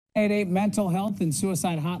88 Mental Health and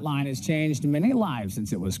Suicide Hotline has changed many lives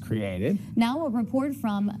since it was created. Now a report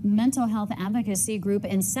from mental health advocacy group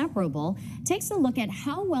Inseparable takes a look at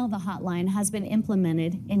how well the hotline has been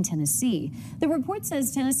implemented in Tennessee. The report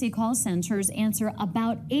says Tennessee call centers answer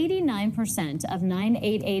about 89% of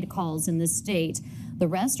 988 calls in the state. The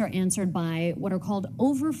rest are answered by what are called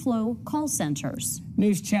overflow call centers.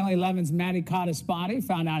 News Channel 11's Maddie Cotta-Spotty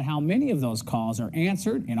found out how many of those calls are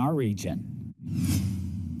answered in our region.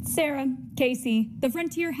 Sarah, Casey, the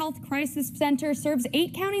Frontier Health Crisis Center serves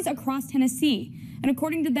 8 counties across Tennessee. And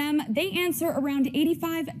according to them, they answer around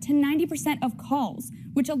 85 to 90% of calls,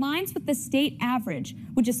 which aligns with the state average,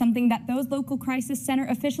 which is something that those local crisis center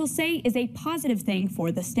officials say is a positive thing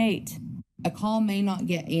for the state. A call may not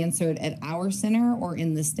get answered at our center or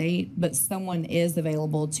in the state, but someone is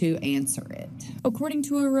available to answer it. According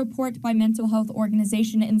to a report by mental health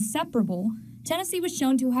organization Inseparable, Tennessee was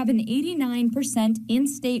shown to have an 89%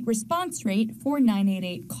 in-state response rate for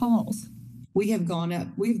 988 calls. We have gone up.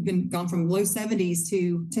 Gone from low 70s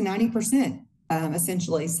to 90%,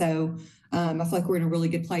 essentially. So I feel like we're in a really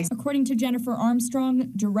good place. According to Jennifer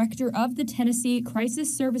Armstrong, director of the Tennessee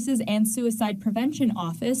Crisis Services and Suicide Prevention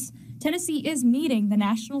Office, Tennessee is meeting the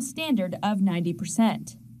national standard of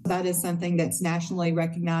 90%. That is something that's nationally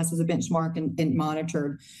recognized as a benchmark and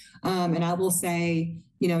monitored. And I will say,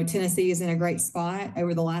 you know, Tennessee is in a great spot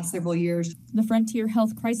over the last several years. The Frontier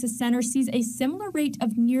Health Crisis Center sees a similar rate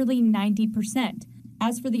of nearly 90%.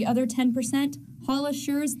 As for the other 10%, Hall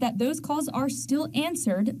assures that those calls are still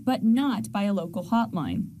answered, but not by a local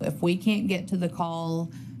hotline. If we can't get to the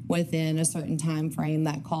call within a certain time frame,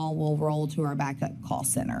 that call will roll to our backup call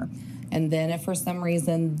center. And then if for some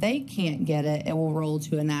reason they can't get it, it will roll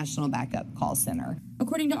to a national backup call center.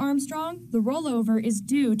 According to Armstrong, the rollover is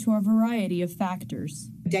due to a variety of factors.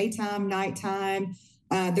 Daytime, nighttime,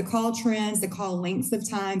 the call trends, the call lengths of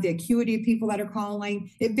time, the acuity of people that are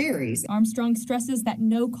calling, it varies. Armstrong stresses that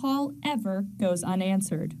no call ever goes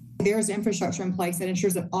unanswered. There's infrastructure in place that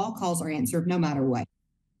ensures that all calls are answered no matter what.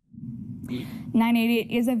 988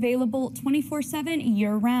 is available 24/7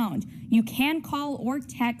 year-round. You can call or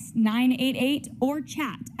text 988 or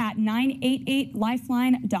chat at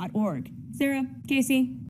 988lifeline.org. Sarah, Casey.